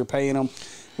companies are paying them?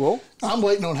 Well, I'm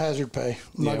waiting on hazard pay.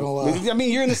 I'm not gonna lie. I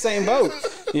mean, you're in the same boat,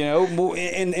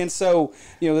 and so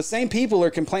the same people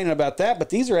are complaining about that, but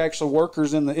these are actual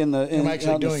workers in the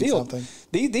field.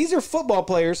 Something. These are football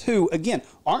players who, again,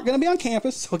 aren't going to be on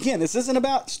campus. So again, this isn't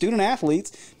about student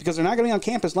athletes because they're not going to be on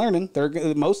campus learning.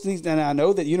 Most of these, and I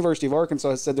know that University of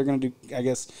Arkansas has said they're going to do. I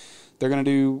guess they're going to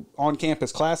do on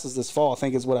campus classes this fall. I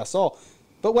think is what I saw.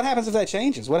 But what happens if that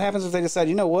changes? What happens if they decide,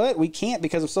 you know what, we can't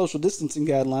because of social distancing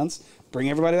guidelines bring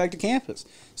everybody back to campus?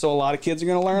 So a lot of kids are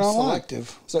going to learn online.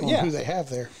 Selective on who they have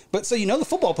there. But so the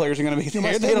football players are going to be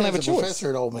there. They don't have a choice.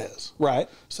 Professor at Ole Miss, right?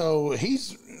 So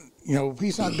he's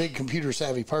not a big computer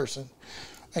savvy person,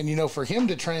 and for him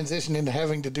to transition into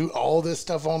having to do all this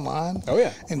stuff online,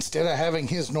 instead of having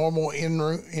his normal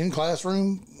in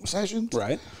classroom sessions,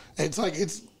 right? It's like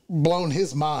it's blown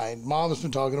his mind. Mom's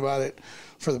been talking about it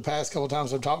for the past couple of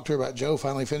times I've talked to her about Joe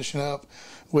finally finishing up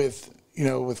with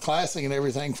classing and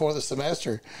everything for the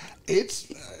semester.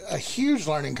 It's a huge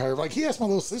learning curve. Like he asked my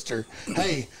little sister,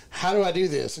 hey, how do I do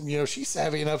this? And, she's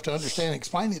savvy enough to understand and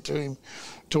explain it to him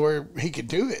to where he could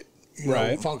do it.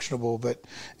 functional. But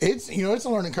it's it's a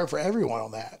learning curve for everyone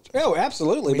on that. Oh,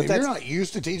 absolutely. I mean, if you're not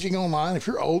used to teaching online, if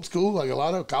you're old school, like a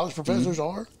lot of college professors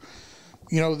are,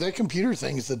 that computer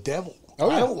thing is the devil. Oh,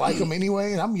 yeah. I don't like them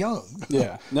anyway, and I'm young.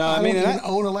 Yeah, no, I mean, I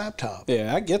own a laptop.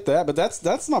 Yeah, I get that, but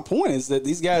that's my point. Is that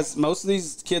these guys, most of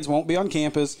these kids won't be on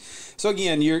campus. So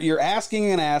again, you're asking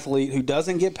an athlete who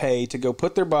doesn't get paid to go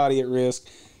put their body at risk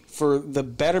for the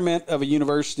betterment of a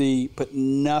university, but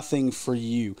nothing for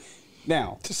you.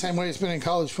 Now, it's the same way it's been in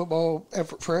college football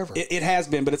forever. It has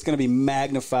been, but it's going to be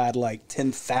magnified like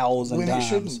 10,000 times. When it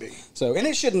shouldn't be. And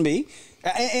it shouldn't be.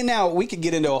 And now we could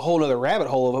get into a whole other rabbit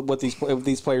hole of what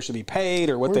these players should be paid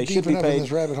or what they should be paid. In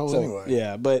this rabbit hole anyway.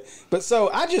 Yeah, but so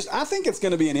I think it's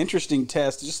going to be an interesting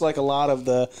test, just like a lot of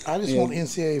the. I just want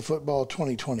NCAA football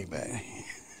 2020 back.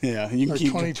 Yeah, you can keep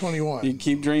 2021. You can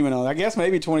keep dreaming on. I guess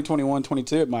maybe 2021,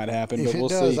 22 it might happen, but we'll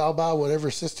see. If it does, I'll buy whatever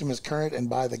system is current and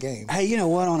buy the game. Hey, you know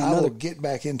what? I will get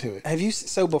back into it.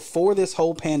 So before this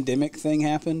whole pandemic thing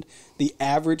happened, the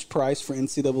average price for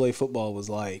NCAA football was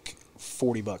like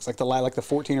 $40. Like the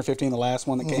 14 or 15, the last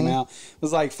one that came out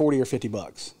was like $40 or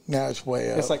 $50. Now it's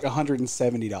way up. It's like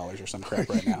 $170 or some crap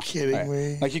right now. Are you kidding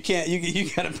me? Like you can't. You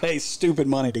got to pay stupid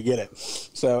money to get it.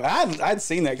 So I'd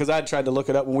seen that because I'd tried to look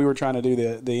it up when we were trying to do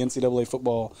the NCAA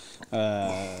football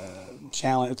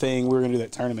challenge thing. We were going to do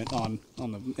that tournament on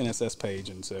the NSS page,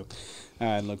 and so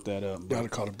I looked that up. Got to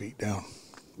call a beat down.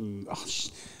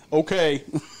 Okay.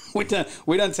 We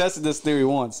done tested this theory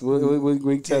once. We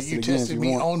tested it again. You tested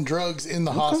me on drugs in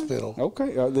the hospital.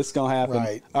 Okay, this is gonna happen.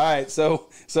 Right. All right. So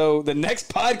the next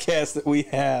podcast that we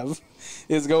have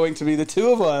is going to be the two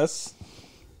of us.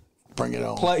 Bring it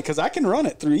on. Play because I can run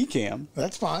it through Ecamm.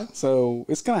 That's fine. So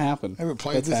it's gonna happen. I haven't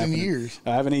played this in years.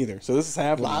 I haven't either. So this is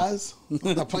happening. Lies.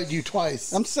 I played you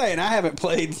twice. I'm saying I haven't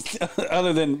played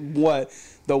other than what.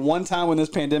 The one time when this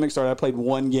pandemic started, I played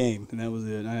one game, and that was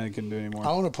it. I couldn't do it anymore.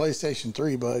 I own a PlayStation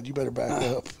 3, bud. You better back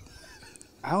up.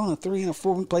 I own a 3 and a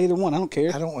 4. We can play either one. I don't care.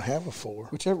 I don't have a 4.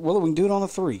 Whichever. Well, we can do it on a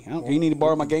 3. You need to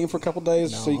borrow my game for a couple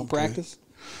days so you can practice?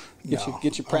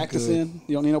 Get your practice in.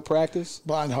 You don't need no practice.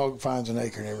 Blind hog finds an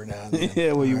acorn every now and then.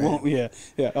 Yeah, well, you won't. Yeah.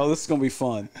 Oh, this is gonna be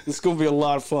fun. This is gonna be a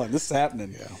lot of fun. This is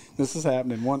happening. Yeah. This is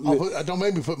happening. Don't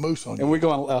make me put moose on you. And we're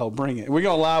going. Oh, bring it. We're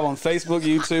going live on Facebook,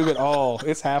 YouTube, and all.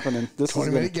 It's happening. This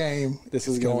 20-minute game. This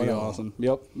is gonna be awesome.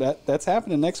 Yep. That's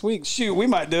happening next week. Shoot, we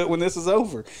might do it when this is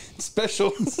over.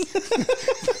 Special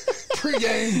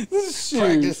pre-game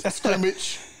practice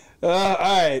scrimmage. All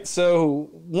right,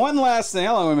 so one last thing.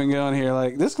 How long have we been going here?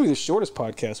 Like, this could be the shortest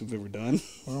podcast we've ever done.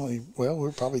 Well,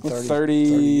 we're probably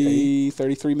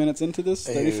 33 minutes into this.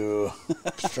 Ew.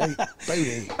 Straight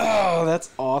booty. Oh, that's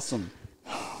awesome.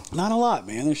 Not a lot,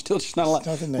 man. There's still just not a lot.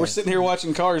 We're sitting here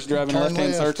watching cars driving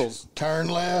left-hand circles. Turn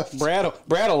left.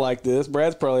 Brad'll like this.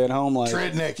 Brad's probably at home like...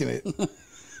 Treadnecking it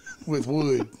with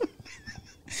wood.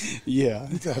 Yeah,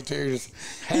 he's out there just.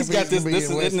 He's got this.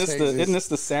 Isn't this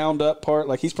the sound up part?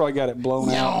 Like he's probably got it blown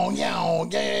out.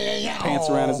 Pants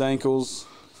around his ankles.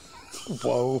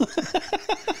 Whoa! You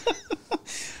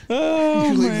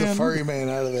should leave the furry man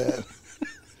out of that.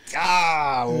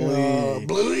 Golly,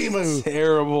 blue emu.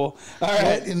 Terrible. All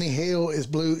right. What in the hell is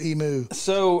blue emu?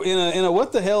 So in a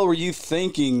what the hell were you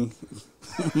thinking?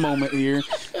 Moment here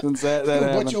since that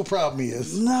happened. What your problem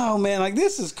is? No, man, like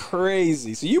this is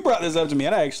crazy. So you brought this up to me,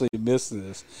 and I actually missed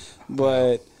this,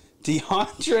 but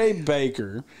DeAndre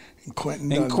Baker and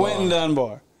Quentin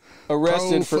Dunbar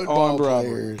arrested for armed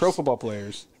robbery. Pro football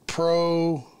players,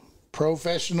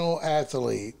 professional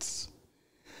athletes.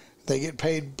 They get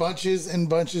paid bunches and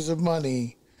bunches of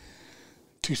money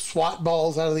to swat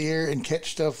balls out of the air and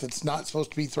catch stuff that's not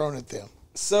supposed to be thrown at them.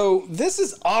 So this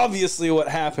is obviously what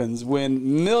happens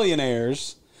when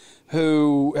millionaires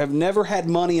who have never had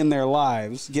money in their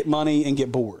lives get money and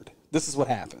get bored. This is what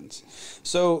happens.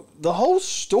 So the whole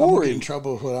story... I'm going to get in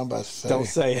trouble with what I'm about to say. Don't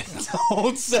say it.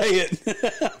 Don't say it.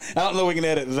 I don't know if we can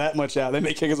edit that much out. They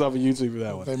may kick us off of YouTube for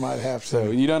that one. They might have to.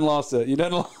 So you done lost it.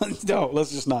 Don't.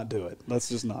 Let's just not do it. Let's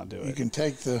just not do it. You can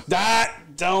take the...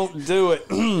 Don't do it.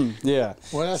 Yeah.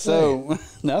 What did I say? So,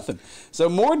 nothing. So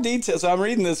more details. So I'm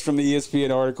reading this from the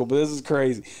ESPN article, but this is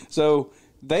crazy. So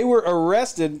they were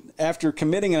arrested after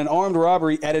committing an armed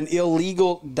robbery at an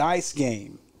illegal dice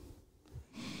game.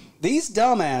 These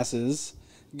dumbasses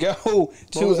go to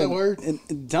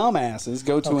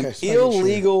an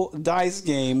illegal dice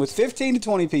game with 15 to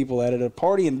 20 people at a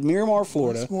party in Miramar,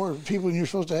 Florida. That's more people than you're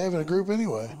supposed to have in a group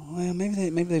anyway. Well,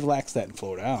 maybe they've laxed that in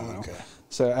Florida. I don't know.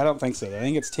 So I don't think so. I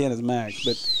think it's 10 is max.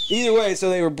 But either way, so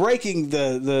they were breaking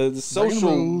the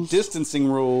social distancing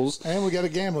rules. And we got a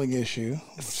gambling issue.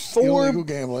 Illegal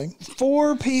gambling.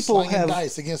 4 people Slinging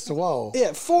dice against the wall.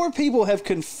 Yeah, 4 people have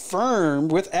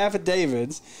confirmed with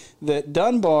affidavits that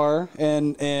Dunbar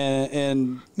and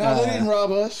no, they didn't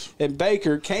rob us. And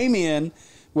Baker came in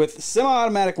with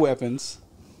semi-automatic weapons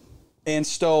and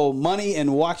stole money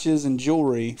and watches and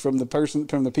jewelry from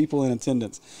the people in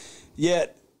attendance.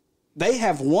 Yet they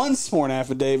have one sworn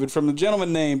affidavit from a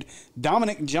gentleman named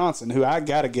Dominic Johnson, who I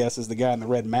gotta guess is the guy in the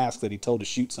red mask that he told to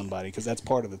shoot somebody, because that's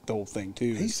part of the whole thing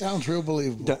too. He sounds real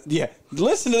believable. Yeah,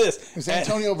 listen to this. Is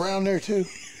Antonio Brown there too?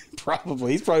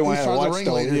 Probably. He's probably one who had a watch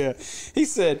stolen. Yeah. He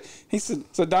said,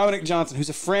 so Dominic Johnson, who's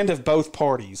a friend of both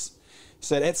parties,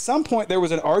 said, at some point there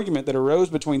was an argument that arose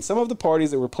between some of the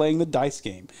parties that were playing the dice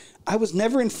game. I was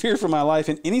never in fear for my life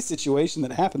in any situation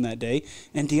that happened that day,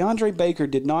 and DeAndre Baker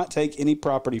did not take any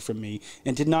property from me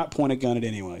and did not point a gun at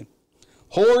anyone.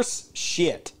 Horse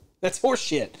shit. That's horse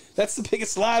shit. That's the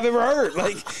biggest lie I've ever heard.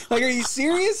 Like, are you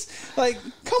serious? Like,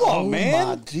 come on, man.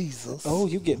 Oh, my Jesus. Oh,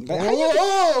 you getting back. How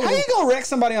you going to wreck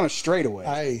somebody on a straightaway?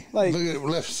 Hey, like, look at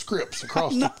left scripts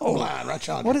across the line right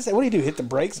yonder. What is that? What do you do? Hit the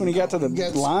brakes when you got to the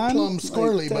line? Plumb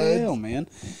squirrely, like, bud. Hell, man.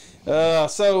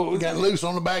 So got loose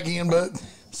on the back end, but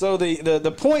so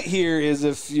the point here is,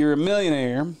 if you're a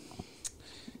millionaire and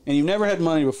you've never had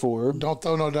money before, don't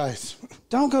throw no dice.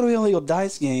 Don't go to illegal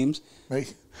dice games. Hey.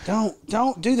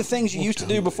 Don't do the things you used to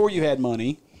do before you had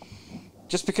money,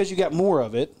 just because you got more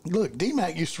of it. Look,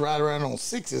 D-Mac used to ride around on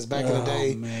 6s back in the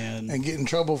day, and get in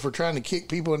trouble for trying to kick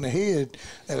people in the head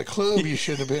at a club you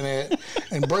shouldn't have been at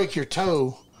and break your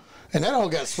toe. And that all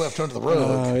got swept under the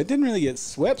rug. It didn't really get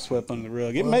swept under the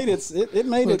rug. It made it. It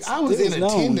made it. I was in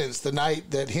attendance the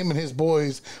night that him and his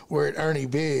boys were at Ernie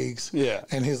Biggs. Yeah.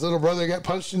 And his little brother got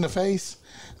punched in the face.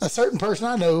 A certain person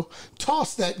I know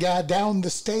tossed that guy down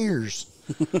the stairs.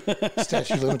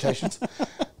 Statute of limitations.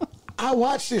 I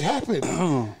watched it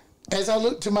happen. As I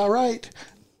looked to my right,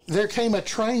 there came a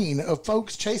train of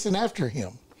folks chasing after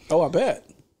him. Oh, I bet.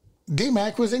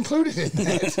 D-Mac was included in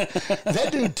that.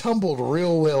 That dude tumbled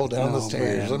real well down the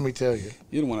stairs, man. Let me tell you.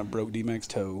 You don't want to broke D-Mac's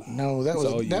toe. No, that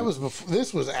was before.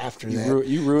 This was after that.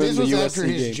 You ruined this the was USC after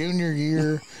his game. junior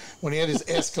year when he had his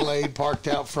Escalade parked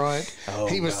out front.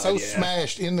 He was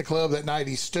smashed in the club that night,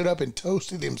 he stood up and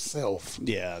toasted himself.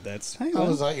 Yeah, that's... I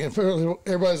was like,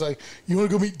 everybody's like, you want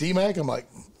to go meet D-Mac? I'm like,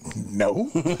 no.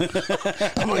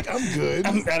 I'm like, I'm good.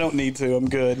 I don't need to. I'm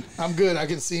good. I'm good. I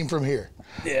can see him from here.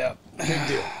 Yeah. Big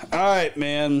deal. All right,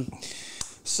 man.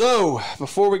 So,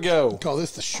 before we go... Call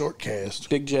this the short cast.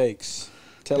 Big Jakes.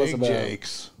 Tell us about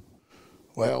Jakes.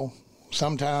 Well,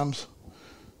 sometimes...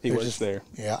 He works there.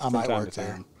 Yeah, I might work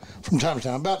there. From time to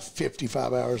time. About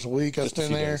 55 hours a week I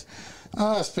spend there.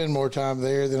 I spend more time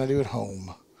there than I do at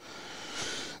home.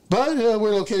 But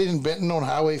we're located in Benton on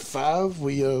Highway 5.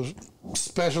 We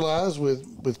specialize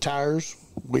with tires,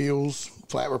 wheels,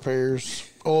 flat repairs,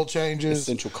 oil changes,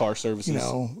 essential car services.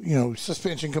 You know,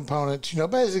 suspension components.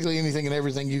 Basically anything and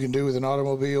everything you can do with an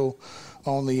automobile.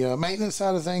 On the maintenance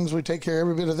side of things, we take care of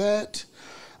every bit of that.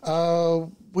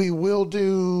 We will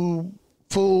do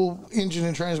full engine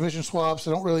and transmission swaps.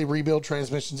 I don't really rebuild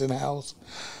transmissions in the house.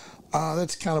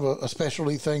 That's kind of a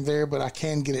specialty thing there, but I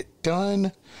can get it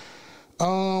done.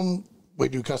 We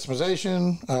do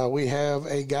customization. We have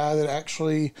a guy that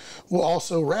actually will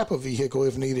also wrap a vehicle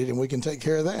if needed, and we can take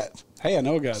care of that. Hey, I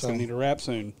know a guy's going to need a wrap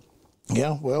soon.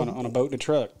 Yeah, well. On a boat and a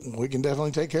truck. We can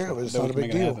definitely take care of it. It's not a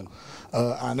big deal.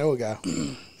 I know a guy,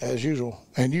 as usual.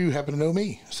 And you happen to know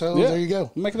me. So there you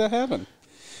go. Make that happen.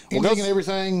 Anything and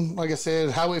everything, like I said,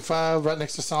 Highway 5, right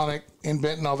next to Sonic, in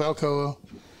Benton off Alcoa.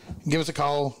 Give us a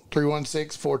call,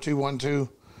 316-4212.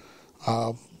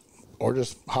 Or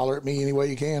just holler at me any way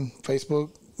you can. Facebook,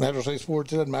 Natural State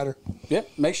Sports, it doesn't matter. Yep.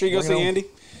 Make sure you go see Andy.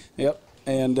 Yep.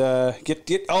 And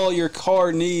get all your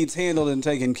car needs handled and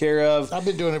taken care of. I've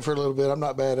been doing it for a little bit. I'm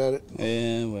not bad at it.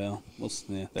 Yeah, well,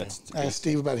 that's. Ask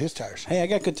Steve about his tires. Hey, I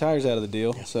got good tires out of the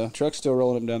deal, so truck's still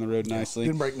rolling them down the road nicely.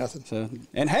 Didn't break nothing. So,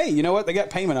 and hey, you know what? They got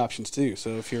payment options too.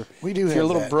 So if you're a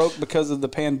little broke because of the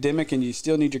pandemic and you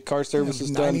still need your car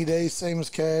services 90 days, same as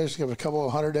cash. You have a couple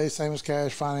of 100 days, same as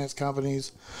cash. Finance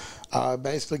companies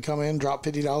basically come in, drop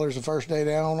 $50 the first day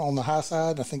down on the high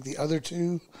side. I think the other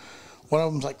two. One of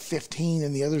them's like 15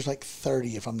 and the other's like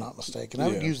 30, if I'm not mistaken. I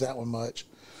haven't used that one much.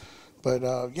 But,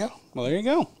 yeah. Well, there you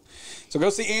go. So go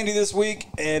see Andy this week.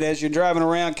 And as you're driving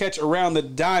around, catch Around the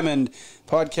Diamond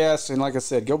podcast. And like I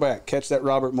said, go back. Catch that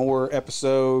Robert Moore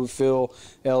episode. Phil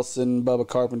Elson, Bubba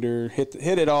Carpenter. Hit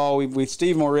it all. We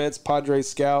Steve Moritz, Padres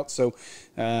scout. So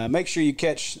make sure you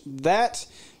catch that.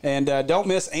 And don't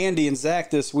miss Andy and Zach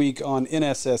this week on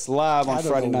NSS Live on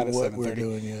Friday night at 7:30. I don't know what we're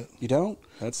doing yet. You don't?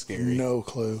 That's scary. No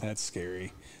clue. That's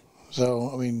scary.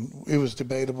 So, I mean, it was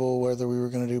debatable whether we were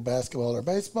going to do basketball or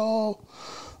baseball.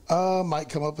 Might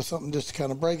come up with something just to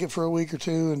kind of break it for a week or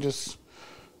two and just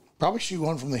probably shoot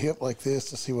one from the hip like this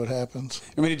to see what happens.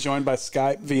 I mean, joined by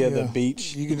Skype via the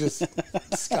beach. You can just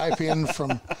Skype in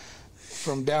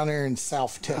from down there in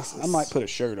South Texas. I might put a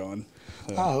shirt on.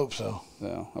 So. I hope so.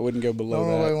 No, I wouldn't go below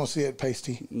that. Nobody wants to see it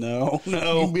pasty. No. You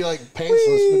can be like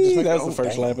pantsless. That's the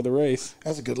first lap of the race.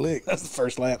 That's a good lick. That's the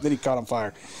first lap. Then he caught on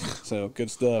fire. So, good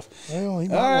stuff. Well, he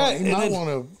might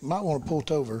want to pull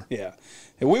it over. Yeah.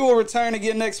 And we will return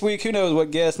again next week. Who knows what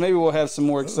guest? Maybe we'll have some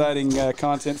more exciting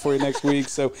content for you next week.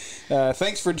 So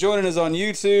thanks for joining us on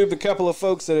YouTube. The couple of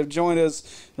folks that have joined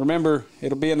us, remember,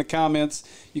 it'll be in the comments.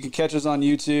 You can catch us on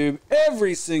YouTube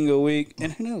every single week.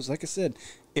 And who knows, like I said,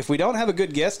 if we don't have a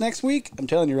good guest next week, I'm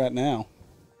telling you right now,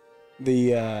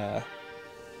 the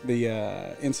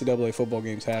NCAA football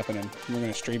game's happening. We're going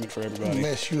to stream it for everybody.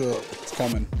 Mess you up. It's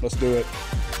coming. Let's do it.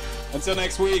 Until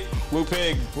next week, Woo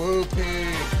Pig. Woo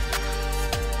Pig.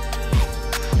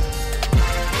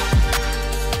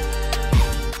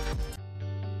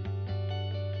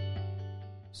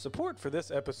 Support for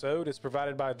this episode is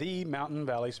provided by the Mountain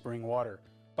Valley Spring Water.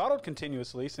 Bottled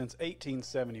continuously since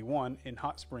 1871 in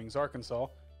Hot Springs, Arkansas,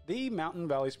 the Mountain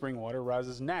Valley Spring Water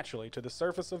rises naturally to the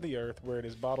surface of the earth where it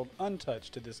is bottled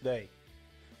untouched to this day.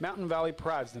 Mountain Valley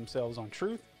prides themselves on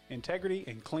truth, integrity,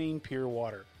 and clean, pure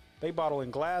water. They bottle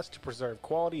in glass to preserve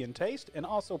quality and taste and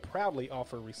also proudly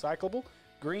offer recyclable,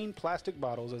 green plastic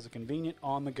bottles as a convenient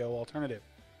on-the-go alternative.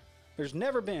 There's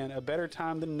never been a better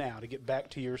time than now to get back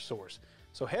to your source.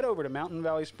 So head over to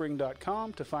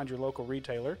mountainvalleyspring.com to find your local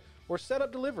retailer or set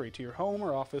up delivery to your home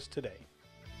or office today.